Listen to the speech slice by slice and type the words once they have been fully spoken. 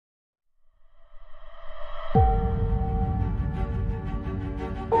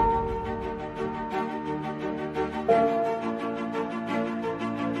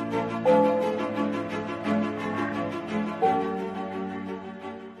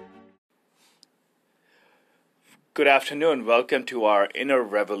Good afternoon. Welcome to our Inner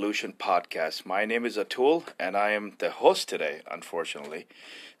Revolution podcast. My name is Atul, and I am the host today, unfortunately,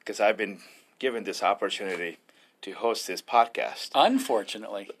 because I've been given this opportunity to host this podcast.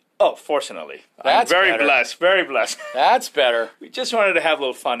 Unfortunately. Oh, fortunately. That's I'm very better. blessed, very blessed. That's better. We just wanted to have a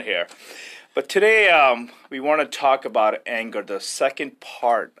little fun here. But today we want to talk about anger, the second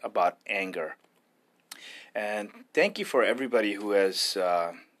part about anger. And thank you for everybody who has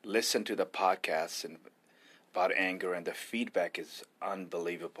listened to the podcast and about anger, and the feedback is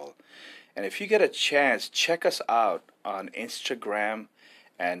unbelievable. And if you get a chance, check us out on Instagram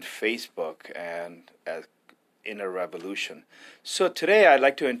and Facebook and at Inner Revolution. So today I'd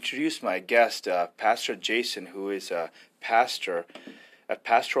like to introduce my guest, Pastor Jason, who is a pastor at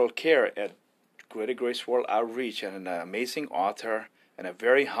Pastoral Care at Greater Grace World Outreach and an amazing author and a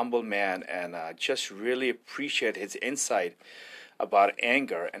very humble man, and just really appreciate his insight about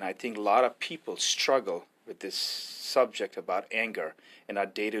anger. And I think a lot of people struggle with this subject about anger in our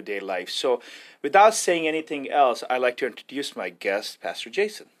day-to-day life. So without saying anything else, I'd like to introduce my guest, Pastor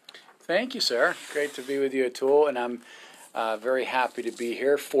Jason. Thank you, sir. Great to be with you, Atul, and I'm very happy to be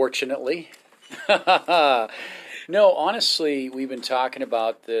here, fortunately. No, honestly, we've been talking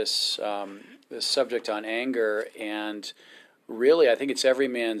about this subject on anger, and really I think it's every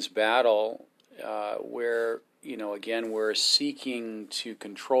man's battle where, again, we're seeking to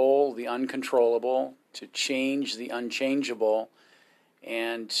control the uncontrollable, to change the unchangeable,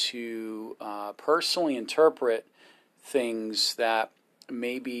 and to personally interpret things that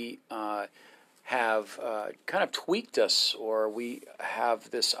maybe have kind of tweaked us, or we have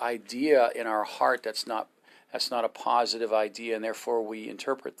this idea in our heart that's not a positive idea, and therefore we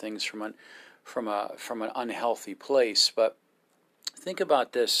interpret things from an unhealthy place. But think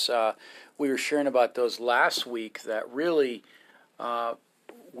about this. We were sharing about those last week, that really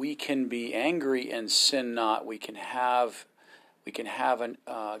we can be angry and sin not. We can have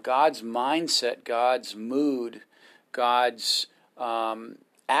God's mindset, God's mood, God's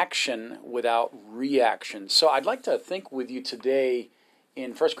action without reaction. So I'd like to think with you today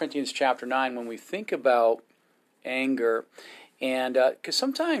in 1 Corinthians chapter 9 when we think about anger. And because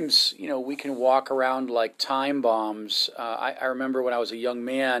sometimes, we can walk around like time bombs. I remember when I was a young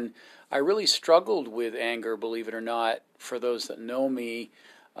man, I really struggled with anger, believe it or not. For those that know me,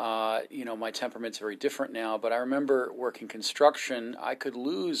 my temperament's very different now, but I remember working construction. I could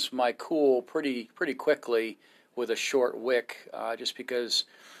lose my cool pretty quickly with a short wick, just because,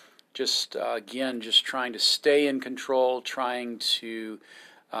 again, trying to stay in control, trying to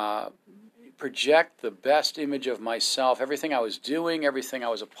project the best image of myself. Everything I was doing, everything I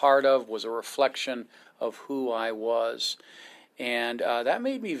was a part of was a reflection of who I was. And that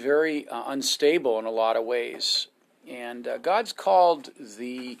made me very unstable in a lot of ways. And God's called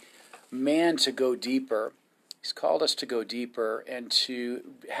the man to go deeper. He's called us to go deeper and to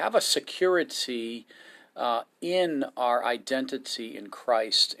have a security in our identity in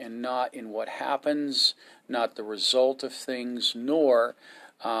Christ, and not in what happens, not the result of things, nor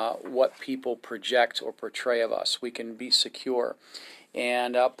what people project or portray of us. We can be secure.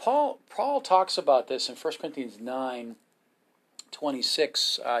 And Paul talks about this in 1 Corinthians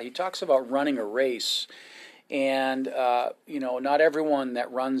 9:26. He talks about running a race. And, not everyone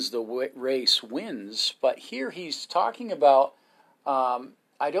that runs the race wins. But here he's talking about,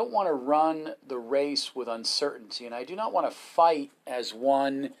 I don't want to run the race with uncertainty, and I do not want to fight as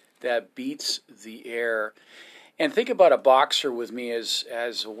one that beats the air. And think about a boxer with me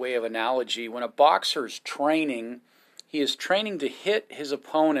as a way of analogy. When a boxer is training, he is training to hit his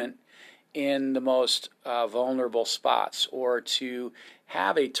opponent in the most vulnerable spots, or to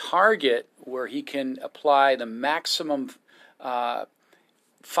have a target where he can apply the maximum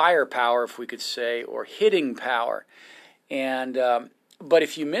firepower, if we could say, or hitting power. And but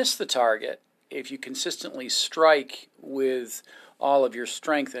if you miss the target, if you consistently strike with all of your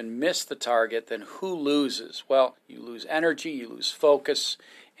strength and miss the target, then who loses? Well, you lose energy, you lose focus,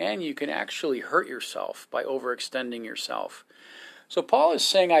 and you can actually hurt yourself by overextending yourself. So Paul is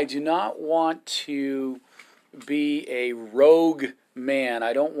saying, I do not want to be a rogue man.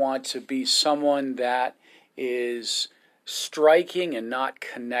 I don't want to be someone that is striking and not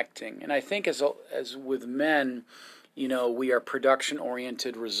connecting. And I think as with men, we are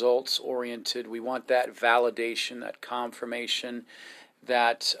production-oriented, results-oriented. We want that validation, that confirmation,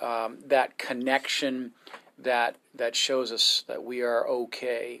 that connection that shows us that we are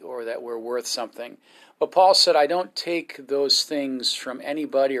okay, or that we're worth something. But Paul said, I don't take those things from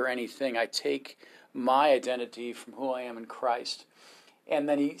anybody or anything. I take my identity from who I am in Christ. And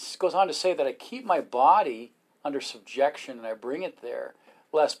then he goes on to say that I keep my body under subjection and I bring it there,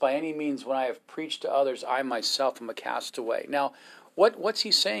 lest by any means when I have preached to others, I myself am a castaway. Now, what's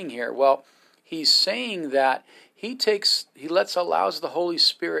he saying here? Well, he's saying that he allows the Holy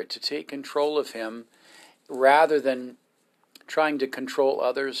Spirit to take control of him rather than trying to control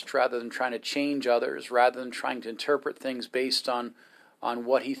others, rather than trying to change others, rather than trying to interpret things based on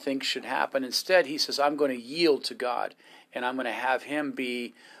what he thinks should happen. Instead, he says, I'm going to yield to God, and I'm going to have him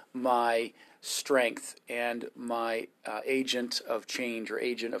be my strength and my agent of change or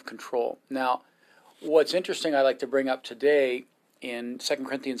agent of control. Now, what's interesting I'd like to bring up today in 2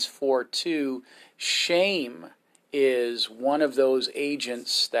 Corinthians 4:2, shame is one of those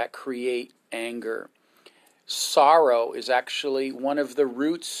agents that create anger. Sorrow is actually one of the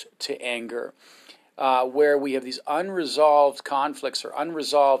roots to anger, where we have these unresolved conflicts or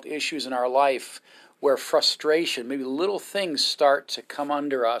unresolved issues in our life where frustration, maybe little things start to come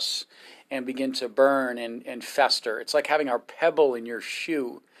under us and begin to burn and fester. It's like having a pebble in your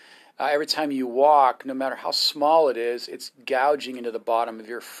shoe. Every time you walk, no matter how small it is, it's gouging into the bottom of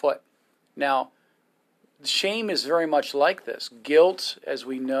your foot. Now, shame is very much like this. Guilt, as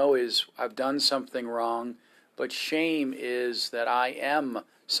we know, is I've done something wrong, but shame is that I am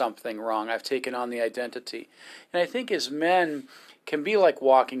something wrong. I've taken on the identity. And I think as men can be like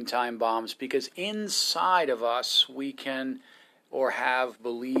walking time bombs because inside of us we can or have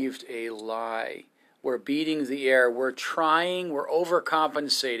believed a lie. We're beating the air. We're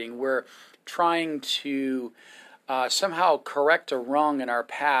overcompensating. We're trying to somehow correct a wrong in our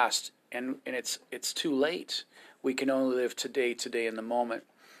past, and it's too late. We can only live today in the moment.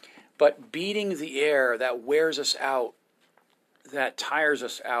 But beating the air, that wears us out, that tires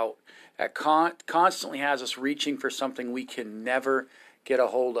us out, that constantly has us reaching for something we can never get a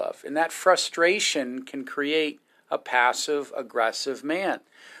hold of. And that frustration can create a passive-aggressive man,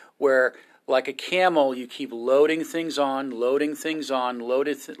 where like a camel, you keep loading things on, loading things on,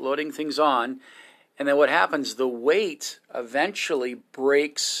 loading things on, and then what happens, the weight eventually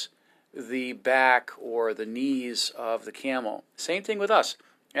breaks the back or the knees of the camel. Same thing with us.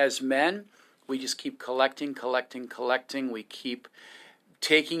 As men, we just keep collecting. We keep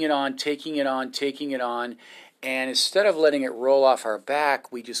taking it on, and instead of letting it roll off our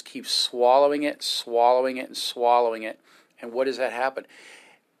back, we just keep swallowing it. And what does that happen?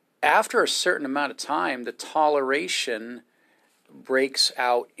 After a certain amount of time, the toleration breaks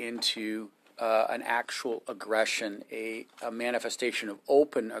out into an actual aggression, a manifestation of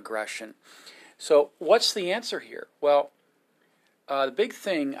open aggression. So what's the answer here? Well, the big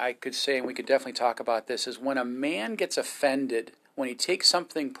thing I could say, and we could definitely talk about this, is when a man gets offended, when he takes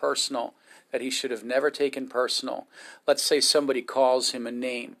something personal that he should have never taken personal. Let's say somebody calls him a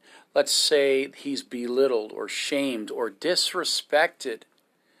name. Let's say he's belittled or shamed or disrespected.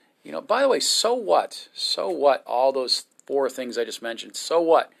 By the way, so what? So what? All those four things I just mentioned. So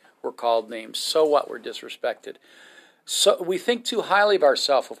what? We're called names. So what? We're disrespected. So we think too highly of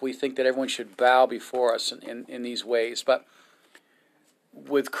ourselves if we think that everyone should bow before us in these ways. But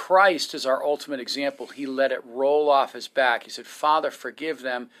with Christ as our ultimate example, he let it roll off his back. He said, Father, forgive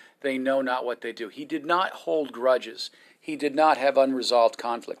them. They know not what they do. He did not hold grudges. He did not have unresolved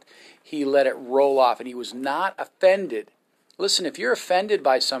conflict. He let it roll off, and he was not offended. Listen, if you're offended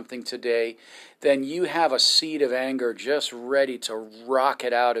by something today, then you have a seed of anger just ready to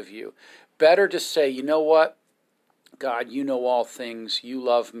rocket out of you. Better to say, you know what? God, you know all things. You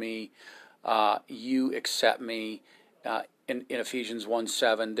love me. You accept me. In Ephesians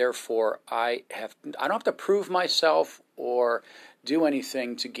 1:7, therefore, I don't have to prove myself or do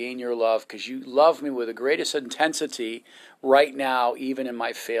anything to gain your love, because you love me with the greatest intensity right now, even in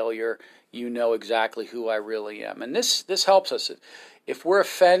my failure. You know exactly who I really am. And this helps us. If we're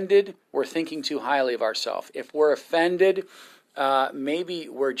offended, we're thinking too highly of ourselves. If we're offended, maybe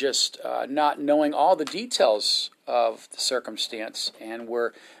we're just not knowing all the details of the circumstance, and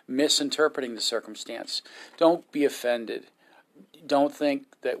we're misinterpreting the circumstance. Don't be offended. Don't think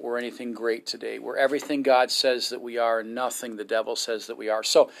that we're anything great today. We're everything God says that we are and nothing the devil says that we are.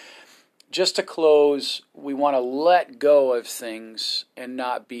 So just to close, we want to let go of things and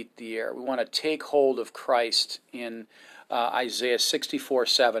not beat the air. We want to take hold of Christ in Isaiah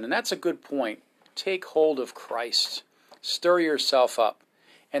 64:7. And that's a good point. Take hold of Christ. Stir yourself up.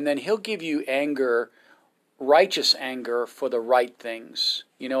 And then he'll give you anger, righteous anger for the right things.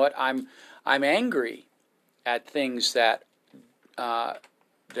 You know what? I'm angry at things that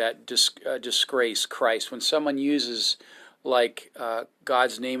disgrace Christ. When someone uses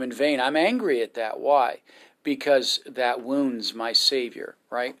God's name in vain, I'm angry at that. Why? Because that wounds my Savior,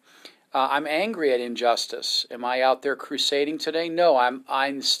 right? I'm angry at injustice. Am I out there crusading today? No, I'm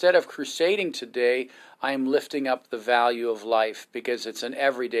instead of crusading today, I am lifting up the value of life because it's an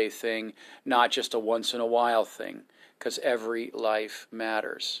everyday thing, not just a once in a while thing, because every life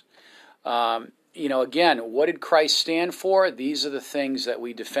matters. Again, what did Christ stand for? These are the things that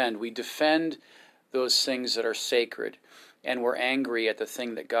we defend. We defend those things that are sacred, and we're angry at the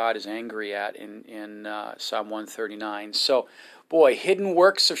thing that God is angry at in Psalm 139. So, boy, hidden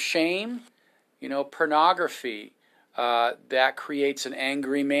works of shame, pornography, that creates an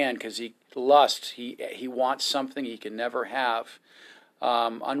angry man because he wants something he can never have.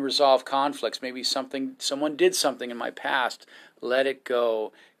 Unresolved conflicts, maybe someone did something in my past, let it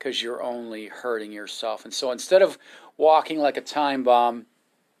go because you're only hurting yourself. And so instead of walking like a time bomb,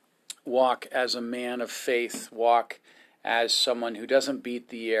 walk as a man of faith, walk as someone who doesn't beat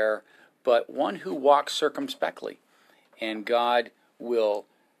the air, but one who walks circumspectly. And God will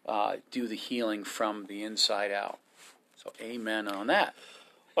do the healing from the inside out. So amen on that.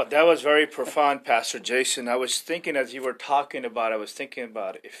 Well, that was very profound, Pastor Jason. I was thinking as you were talking about,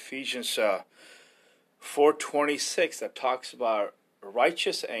 Ephesians 4:26 that talks about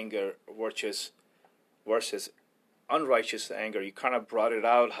righteous anger versus unrighteous anger. You kind of brought it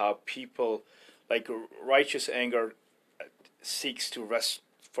out how people like righteous anger seeks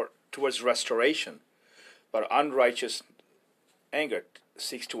towards restoration, but unrighteous anger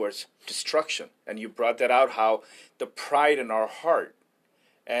seeks towards destruction. And you brought that out how the pride in our heart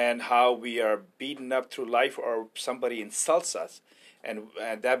and how we are beaten up through life or somebody insults us. And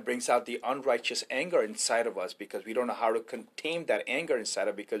that brings out the unrighteous anger inside of us because we don't know how to contain that anger inside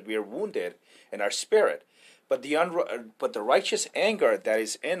of us because we are wounded in our spirit. But the righteous anger that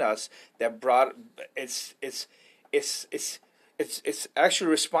is in us that brought it's actually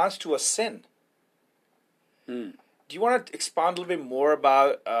a response to a sin. Do you want to expand a little bit more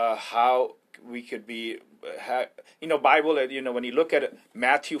about how we could be? Bible. When you look at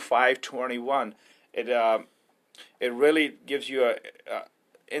Matthew 5:21, it really gives you a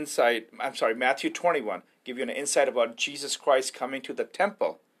insight. I'm sorry, Matthew 21 give you an insight about Jesus Christ coming to the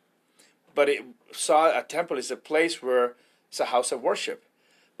temple. But it saw a temple is a place where it's a house of worship.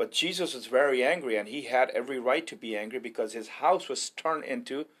 But Jesus was very angry, and he had every right to be angry because his house was turned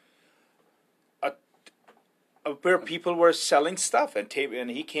into where people were selling stuff, and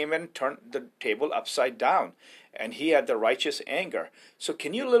he came and turned the table upside down, and he had the righteous anger. So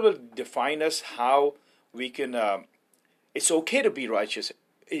can you a little bit define us how we can? It's okay to be righteous,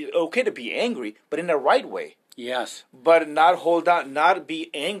 it's okay to be angry, but in the right way. Yes. But not hold on, not be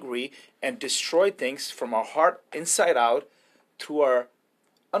angry and destroy things from our heart inside out through our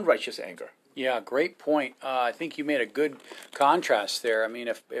unrighteous anger. Yeah, great point. I think you made a good contrast there. I mean,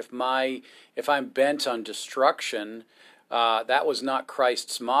 if I'm bent on destruction, that was not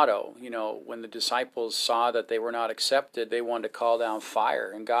Christ's motto. When the disciples saw that they were not accepted, they wanted to call down fire.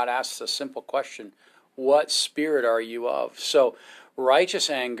 And God asks a simple question: what spirit are you of? So righteous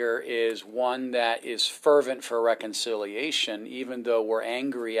anger is one that is fervent for reconciliation, even though we're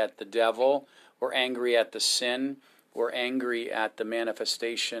angry at the devil, we're angry at the sin, we're angry at the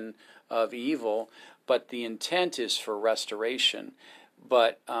manifestation of evil, but the intent is for restoration.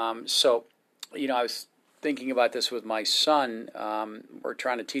 But I was thinking about this with my son. We're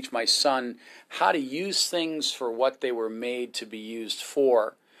trying to teach my son how to use things for what they were made to be used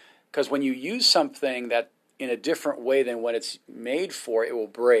for. Because when you use something that in a different way than what it's made for, it will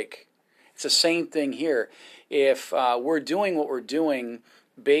break. It's the same thing here. If we're doing what we're doing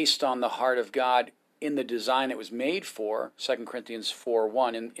based on the heart of God in the design it was made for, 2 Corinthians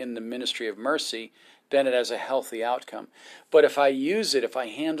 4:1, in the ministry of mercy, then it has a healthy outcome. But if I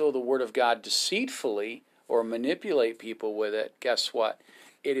handle the Word of God deceitfully or manipulate people with it, guess what?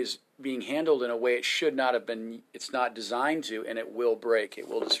 It is being handled in a way it should not have been. It's not designed to, and it will break. It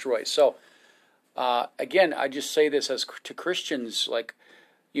will destroy. So, again, I just say this to Christians,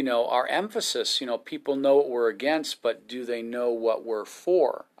 our emphasis, people know what we're against, but do they know what we're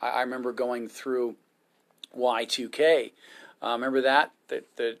for? I remember going through Y2K. Remember that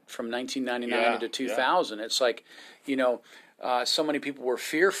from 1999 to 2000. Yeah. It's like, so many people were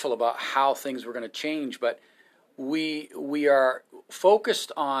fearful about how things were going to change, but we are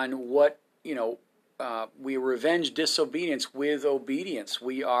focused on what, we revenge disobedience with obedience.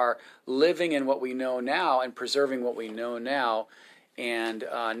 We are living in what we know now and preserving what we know now, and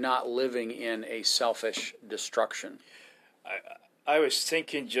not living in a selfish destruction. I was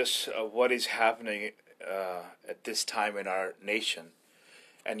thinking just what is happening at this time in our nation,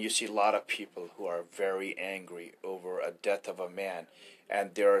 and you see a lot of people who are very angry over a death of a man,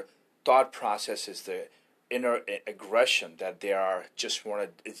 and their thought process is inner aggression that they are just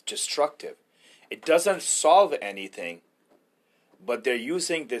it's destructive. It doesn't solve anything, but they're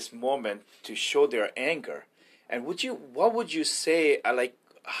using this moment to show their anger. And what would you say? Like,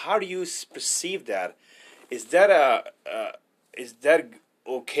 how do you perceive that? Is that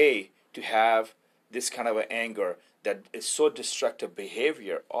okay to have this kind of an anger that is so destructive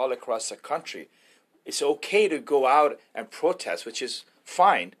behavior all across the country? It's okay to go out and protest, which is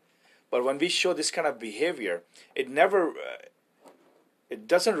fine, but when we show this kind of behavior, it never, it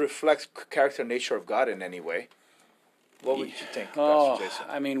doesn't reflect character, nature of God in any way. What would you think, Pastor Jason?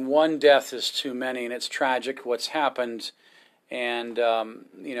 I mean, one death is too many, and it's tragic what's happened. And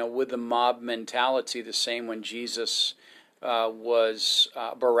with the mob mentality, the same when Jesus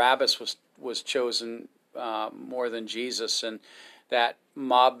Barabbas was chosen more than Jesus, and that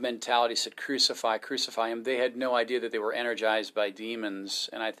mob mentality said, crucify, crucify him. They had no idea that they were energized by demons,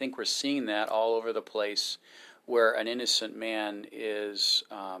 and I think we're seeing that all over the place, where an innocent man is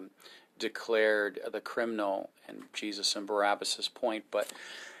declared the criminal, and Jesus and Barabbas' point. But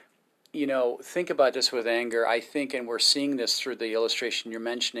think about this with anger. I think, and we're seeing this through the illustration you're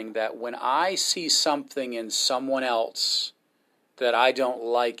mentioning, that when I see something in someone else that I don't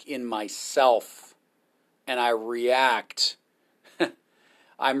like in myself, and I react,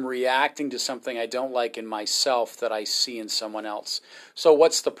 I'm reacting to something I don't like in myself that I see in someone else. So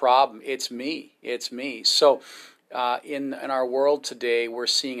what's the problem? It's me. It's me. So in our world today, we're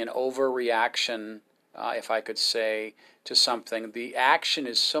seeing an overreaction, if I could say, to something. The action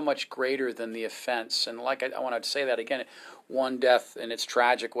is so much greater than the offense. And like I want to say that again, one death, and it's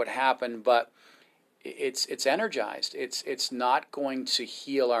tragic what happened, but it's energized. It's not going to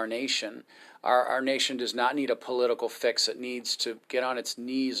heal our nation. Our nation does not need a political fix. It needs to get on its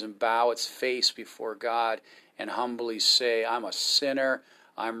knees and bow its face before God and humbly say, I'm a sinner,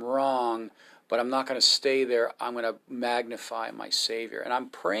 I'm wrong, but I'm not going to stay there. I'm going to magnify my Savior. And I'm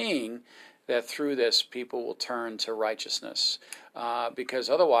praying that through this, people will turn to righteousness.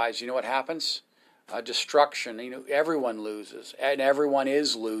 Because otherwise, you know what happens? Destruction. Everyone loses. And everyone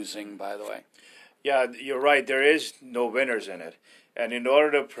is losing, by the way. Yeah, you're right. There is no winners in it. And in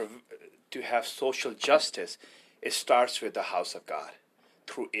order to have social justice, it starts with the house of God,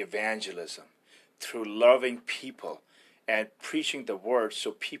 through evangelism, through loving people and preaching the word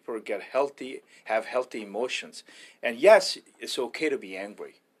so people get healthy, have healthy emotions. And yes, it's okay to be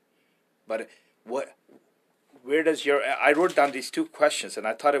angry. But I wrote down these two questions, and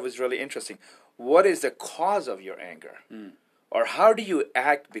I thought it was really interesting. What is the cause of your anger? Or how do you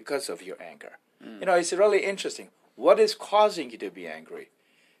act because of your anger? It's really interesting. What is causing you to be angry?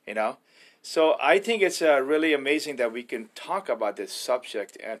 So I think it's really amazing that we can talk about this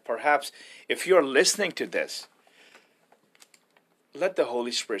subject, and perhaps if you're listening to this, let the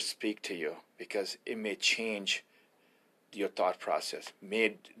Holy Spirit speak to you, because it may change your thought process,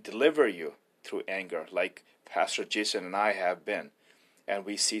 may deliver you through anger, like Pastor Jason and I have been, and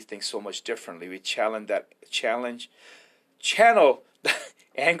we see things so much differently. We channel the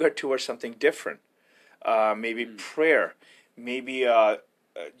anger towards something different, maybe prayer, maybe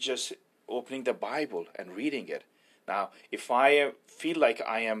just opening the Bible and reading it. Now, if I feel like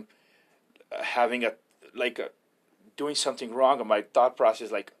I am doing something wrong, or my thought process,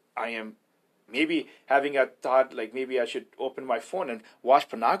 like I am maybe having a thought like maybe I should open my phone and watch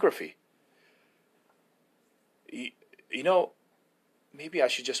pornography. Maybe I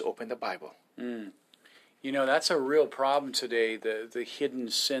should just open the Bible. That's a real problem today, the hidden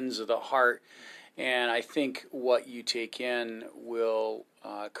sins of the heart. And I think what you take in will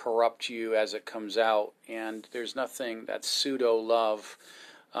corrupt you as it comes out. And there's nothing, that pseudo-love,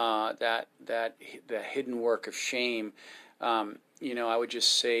 that the hidden work of shame. I would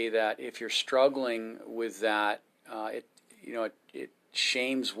just say that if you're struggling with that, it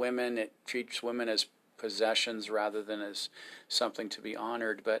shames women. It treats women as possessions rather than as something to be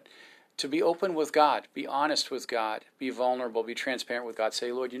honored. But to be open with God, be honest with God, be vulnerable, be transparent with God.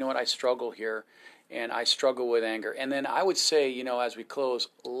 Say, Lord, you know what? I struggle here, and I struggle with anger. And then I would say, as we close,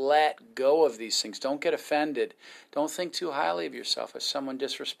 let go of these things. Don't get offended. Don't think too highly of yourself. If someone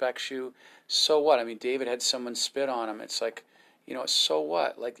disrespects you, so what? I mean, David had someone spit on him. It's like, so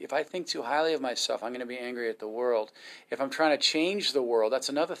what? Like, if I think too highly of myself, I'm going to be angry at the world. If I'm trying to change the world, that's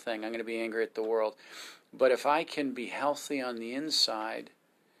another thing. I'm going to be angry at the world. But if I can be healthy on the inside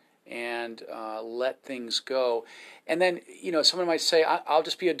and let things go, and then, someone might say, I'll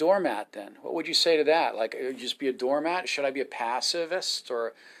just be a doormat then. What would you say to that? Like, just be a doormat? Should I be a pacifist?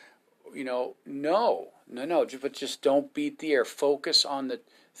 Or, no. But just don't beat the air. Focus on the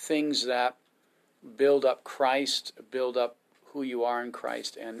things that build up Christ, build up who you are in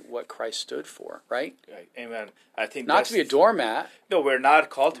Christ and what Christ stood for, right? Right. Amen. I think Not to be a doormat. No, we're not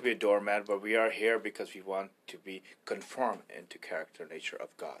called to be a doormat, but we are here because we want to be conformed into character and nature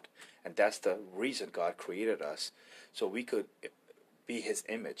of God. And that's the reason God created us, so we could be His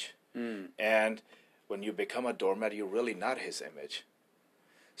image. And when you become a doormat, you're really not His image.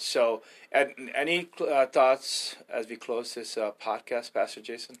 So, any thoughts as we close this podcast, Pastor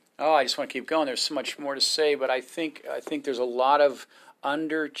Jason? Oh, I just want to keep going. There's so much more to say, but I think there's a lot of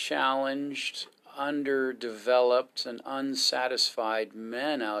under-challenged, underdeveloped, and unsatisfied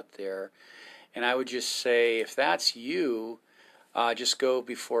men out there. And I would just say, if that's you, just go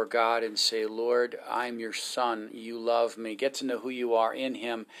before God and say, Lord, I'm your son. You love me. Get to know who you are in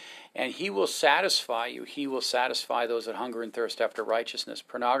Him. And He will satisfy you. He will satisfy those that hunger and thirst after righteousness.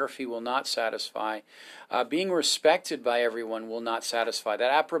 Pornography will not satisfy. Being respected by everyone will not satisfy.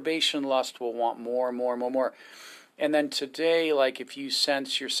 That approbation lust will want more and more and more and more. And then today, like if you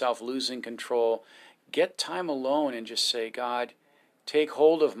sense yourself losing control, get time alone and just say, God, take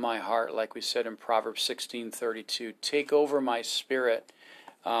hold of my heart, like we said in Proverbs 16:32. Take over my spirit.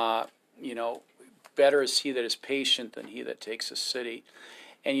 Better is he that is patient than he that takes a city.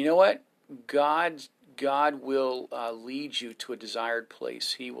 And you know what? God will lead you to a desired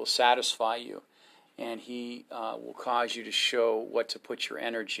place. He will satisfy you, and He will cause you to show what to put your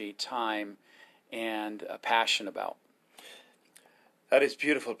energy, time, and passion about. That is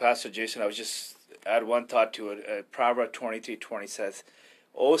beautiful, Pastor Jason. I was just add one thought to it. Proverbs 23:20 says,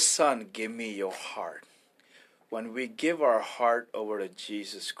 "O son, give me your heart." When we give our heart over to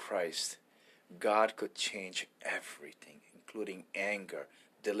Jesus Christ, God could change everything, including anger,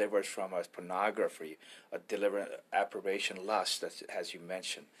 deliver us from us pornography, deliver approbation, lust, as you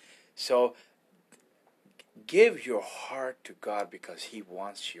mentioned. So give your heart to God because He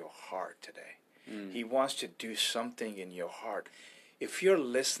wants your heart today. He wants to do something in your heart. If you're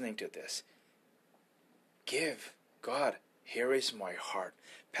listening to this, give God, here is my heart.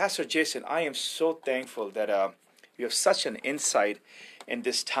 Pastor Jason, I am so thankful that you have such an insight in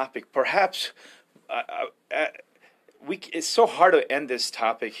this topic. Perhaps it's so hard to end this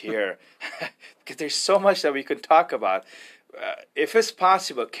topic here because there's so much that we could talk about. If it's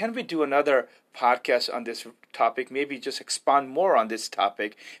possible, can we do another podcast on this topic? Maybe just expand more on this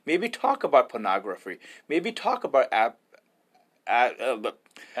topic. Maybe talk about pornography. Maybe talk about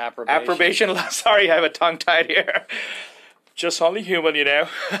approbation. Sorry, I have a tongue tied here. Just only human,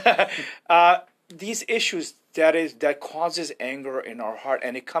 These issues that causes anger in our heart,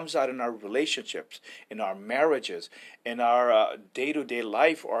 and it comes out in our relationships, in our marriages, in our day-to-day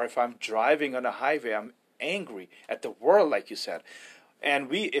life, or if I'm driving on a highway, I'm angry at the world, like you said. And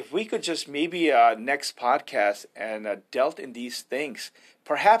if we could just maybe next podcast and dealt in these things,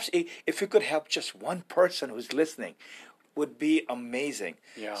 perhaps if we could help just one person who's listening, would be amazing.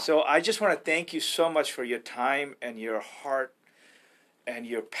 Yeah. So I just want to thank you so much for your time and your heart and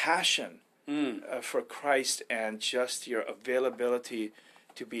your passion for Christ, and just your availability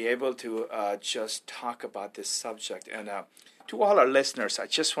to be able to just talk about this subject. And to all our listeners, I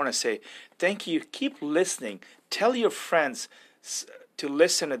just want to say thank you. Keep listening. Tell your friends to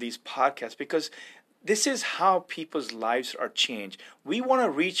listen to these podcasts, because this is how people's lives are changed. We want to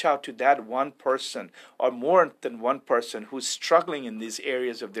reach out to that one person or more than one person who's struggling in these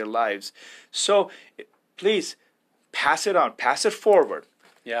areas of their lives. So please pass it on, pass it forward.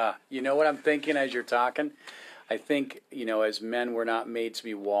 Yeah. You know what I'm thinking as you're talking? I think, as men, we're not made to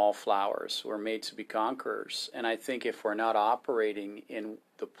be wallflowers. We're made to be conquerors. And I think if we're not operating in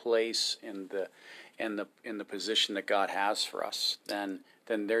the place, in the position that God has for us, then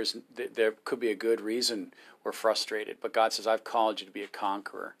there could be a good reason we're frustrated. But God says, I've called you to be a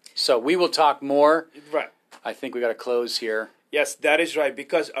conqueror. So we will talk more. Right. I think we got to close here. Yes, that is right.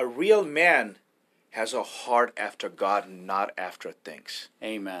 Because a real man has a heart after God, not after things.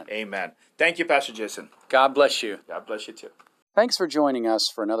 Amen. Amen. Thank you, Pastor Jason. God bless you. God bless you too. Thanks for joining us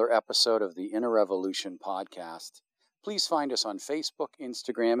for another episode of the Inner Revolution podcast. Please find us on Facebook,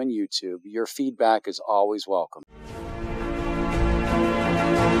 Instagram, and YouTube. Your feedback is always welcome.